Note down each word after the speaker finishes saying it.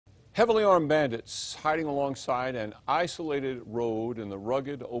Heavily armed bandits hiding alongside an isolated road in the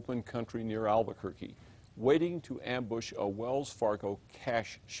rugged open country near Albuquerque, waiting to ambush a Wells Fargo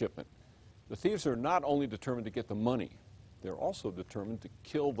cash shipment. The thieves are not only determined to get the money, they're also determined to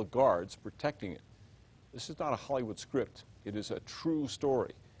kill the guards protecting it. This is not a Hollywood script. It is a true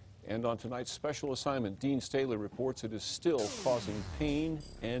story. And on tonight's special assignment, Dean Staley reports it is still causing pain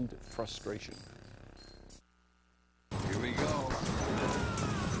and frustration. Here we go.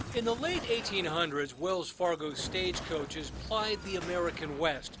 In the late 1800s, Wells Fargo stagecoaches plied the American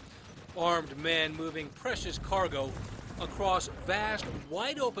West. Armed men moving precious cargo across vast,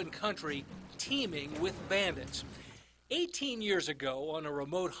 wide-open country teeming with bandits. 18 years ago, on a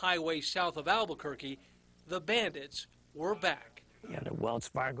remote highway south of Albuquerque, the bandits were back. You had a Wells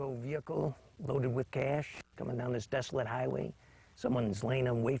Fargo vehicle loaded with cash coming down this desolate highway. Someone's laying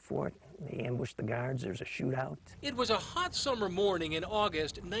in wait for it. They ambush the guards. There's a shootout. It was a hot summer morning in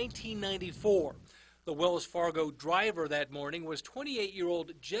August 1994. The Wells Fargo driver that morning was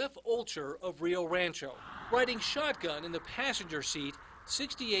 28-year-old Jeff Olcher of Rio Rancho. Riding shotgun in the passenger seat,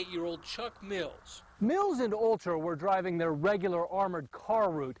 68-year-old Chuck Mills. Mills and Olcher were driving their regular armored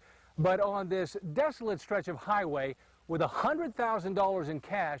car route, but on this desolate stretch of highway with $100,000 in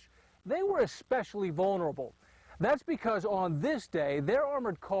cash, they were especially vulnerable. That's because on this day, their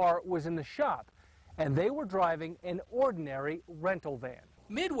armored car was in the shop, and they were driving an ordinary rental van.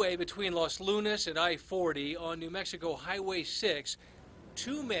 Midway between Los Lunas and I-40 on New Mexico Highway 6,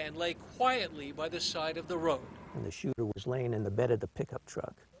 two men lay quietly by the side of the road. And the shooter was laying in the bed of the pickup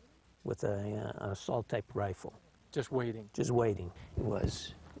truck with an assault-type rifle. Just waiting. Just waiting. It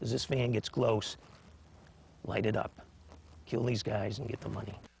was, as this van gets close, light it up, kill these guys and get the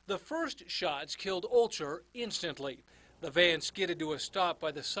money. The first shots killed Olcher instantly. The van skidded to a stop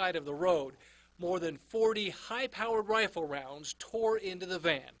by the side of the road. More than 40 high-powered rifle rounds tore into the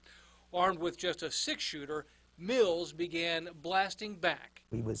van. Armed with just a six-shooter, Mills began blasting back.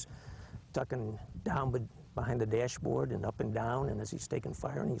 He was ducking down behind the dashboard and up and down, and as he's taking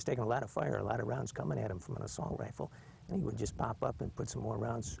fire, and he's taking a lot of fire, a lot of rounds coming at him from an assault rifle, and he would just pop up and put some more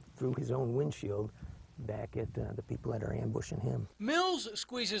rounds through his own windshield back at the people that are ambushing him. Mills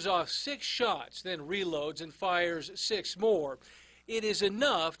squeezes off 6 shots, then reloads and fires 6 more. It is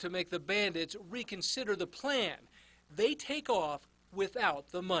enough to make the bandits reconsider the plan. They take off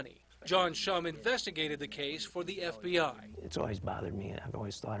without the money. John Shum investigated the case for the FBI. It's always bothered me. I've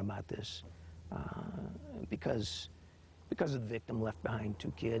always thought about this because the victim left behind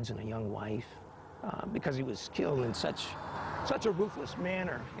 2 kids and a young wife, because he was killed in such a ruthless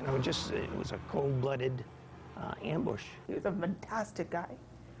manner. You know, it was a cold-blooded ambush. He was a fantastic guy,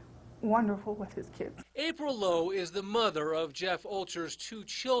 wonderful with his kids. April Lowe is the mother of Jeff Olcher's 2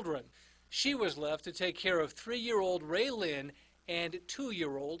 children. She was left to take care of 3-year-old Ray Lynn and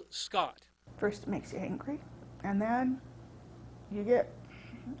 2-year-old Scott. First it makes you angry, and then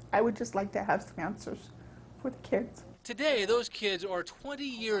I would just like to have some answers for the kids. Today, those kids are 20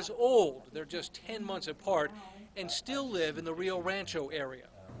 years old. They're just 10 months apart and still live in the Rio Rancho area.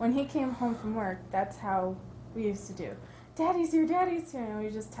 When he came home from work, that's how we used to do. Daddy's here, and we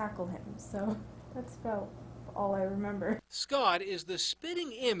just tackled him. So that's about all I remember. Scott is the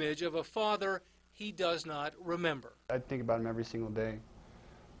spitting image of a father he does not remember. I think about him every single day.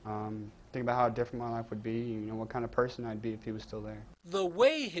 Think about how different my life would be, you know, what kind of person I'd be if he was still there. The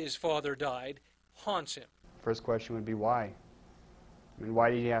way his father died haunts him. First question would be why? I mean, why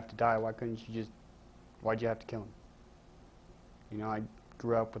did he have to die? Why'd you have to kill him? You know, I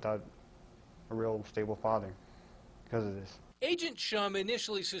grew up without a real stable father because of this. Agent Shum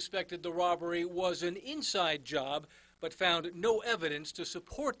initially suspected the robbery was an inside job, but found no evidence to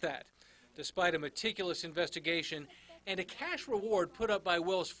support that. Despite a meticulous investigation and a cash reward put up by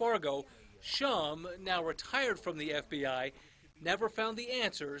Wells Fargo, Shum, now retired from the FBI, never found the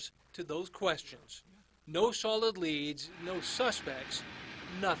answers to those questions. No solid leads, no suspects,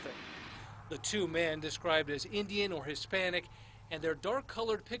 nothing. The 2 men, described as Indian or Hispanic, and their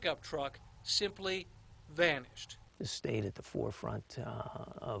dark-colored pickup truck simply vanished. This stayed at the forefront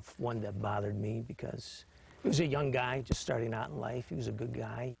of one that bothered me because he was a young guy just starting out in life. He was a good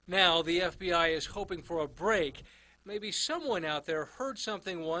guy. Now the FBI is hoping for a break. Maybe someone out there heard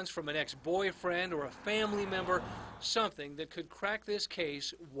something once from an ex-boyfriend or a family member, something that could crack this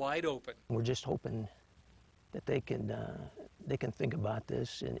case wide open. We're just hoping that they can think about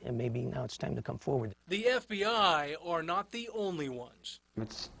this, and maybe now it's time to come forward. The FBI are not the only ones.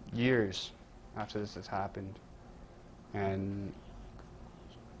 It's years after this has happened, and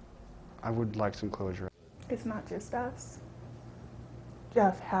I would like some closure. It's not just us.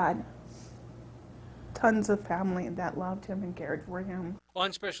 Jeff had tons of family that loved him and cared for him.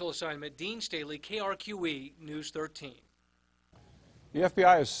 On special assignment, Dean Staley, KRQE News 13. The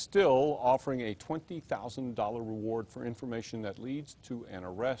FBI is still offering a $20,000 reward for information that leads to an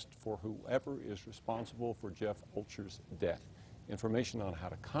arrest for whoever is responsible for Jeff Olsher's death. Information on how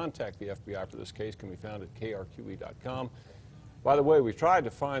to contact the FBI for this case can be found at krqe.com. By the way, we tried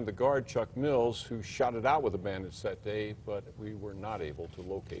to find the guard, Chuck Mills, who shot it out with the bandits that day, but we were not able to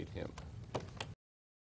locate him.